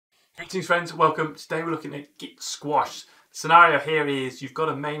Greetings friends, welcome. Today we're looking at Git Squash. The scenario here is you've got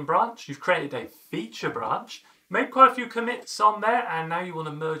a main branch, you've created a feature branch, made quite a few commits on there, and now you want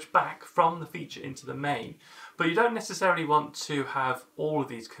to merge back from the feature into the main. But you don't necessarily want to have all of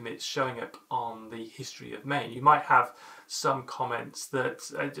these commits showing up on the history of main. You might have some comments that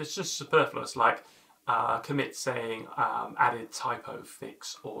are just superfluous, like commit saying added typo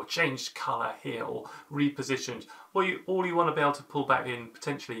fix or changed color here or repositioned. All you want to be able to pull back in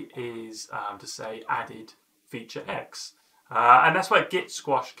potentially is to say added feature X. And that's where Git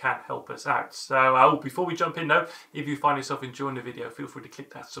Squash can help us out. So before we jump in though, if you find yourself enjoying the video, feel free to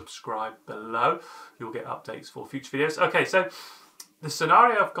click that subscribe below. You'll get updates for future videos. Okay, so the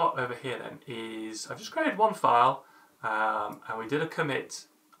scenario I've got over here then is I've just created one file and we did a commit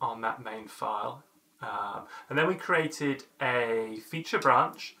on that main file. And then we created a feature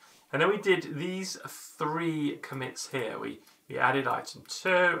branch, and then we did these three commits here. We added item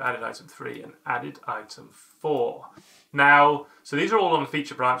 2, added item 3, and added item 4. Now, so these are all on the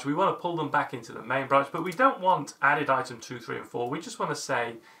feature branch. We want to pull them back into the main branch, but we don't want added item 2, 3, and 4. We just want to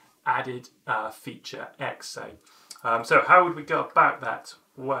say added feature X, say. So how would we go about that?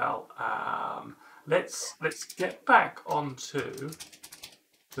 Well, let's get back onto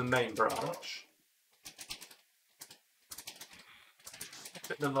the main branch.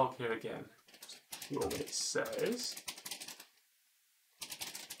 Look at the log here again. What it says.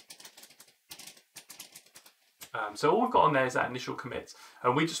 So all we've got on there is that initial commit,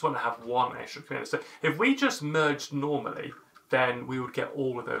 and we just want to have one extra commit. So if we just merged normally, then we would get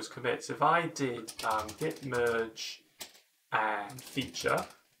all of those commits. If I did git merge and feature,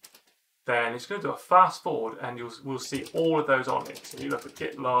 then it's going to do a fast forward, and we'll see all of those on it. So you look at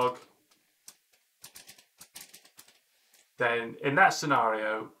git log. Then in that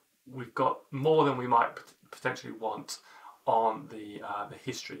scenario, we've got more than we might potentially want on the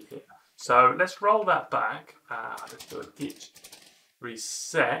history here. So let's roll that back. Let's do a git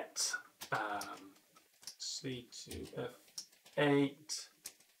reset C to F8.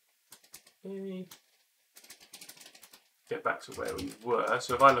 Get back to where we were.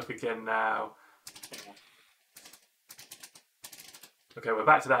 So if I look again now, okay, we're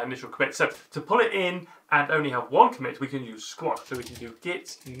back to that initial commit. So to pull it in and only have one commit, we can use squash. So we can do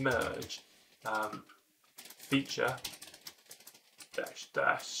git merge feature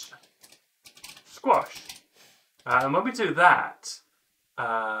dash squash. And when we do that,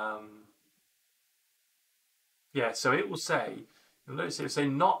 yeah, so it will say, notice it will say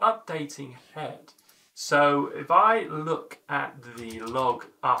not updating head. So if I look at the log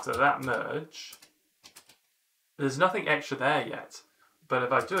after that merge, there's nothing extra there yet. But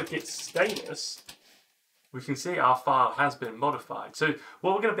if I do a git status, we can see our file has been modified. So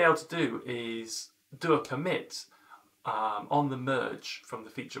what we're going to be able to do is do a commit on the merge from the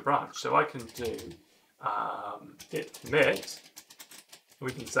feature branch. So I can do git commit.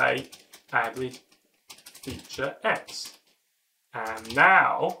 We can say added feature X. And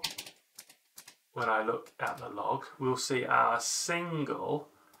now, when I look at the log, we'll see our single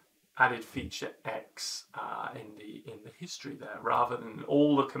added feature X in the history there, rather than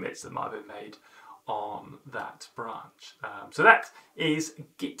all the commits that might have been made on that branch. So that is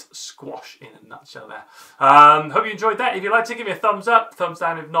Git Squash in a nutshell there. Hope you enjoyed that. If you liked it, give me a thumbs up, thumbs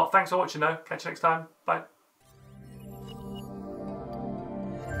down. If not, thanks for watching though. Catch you next time. Bye.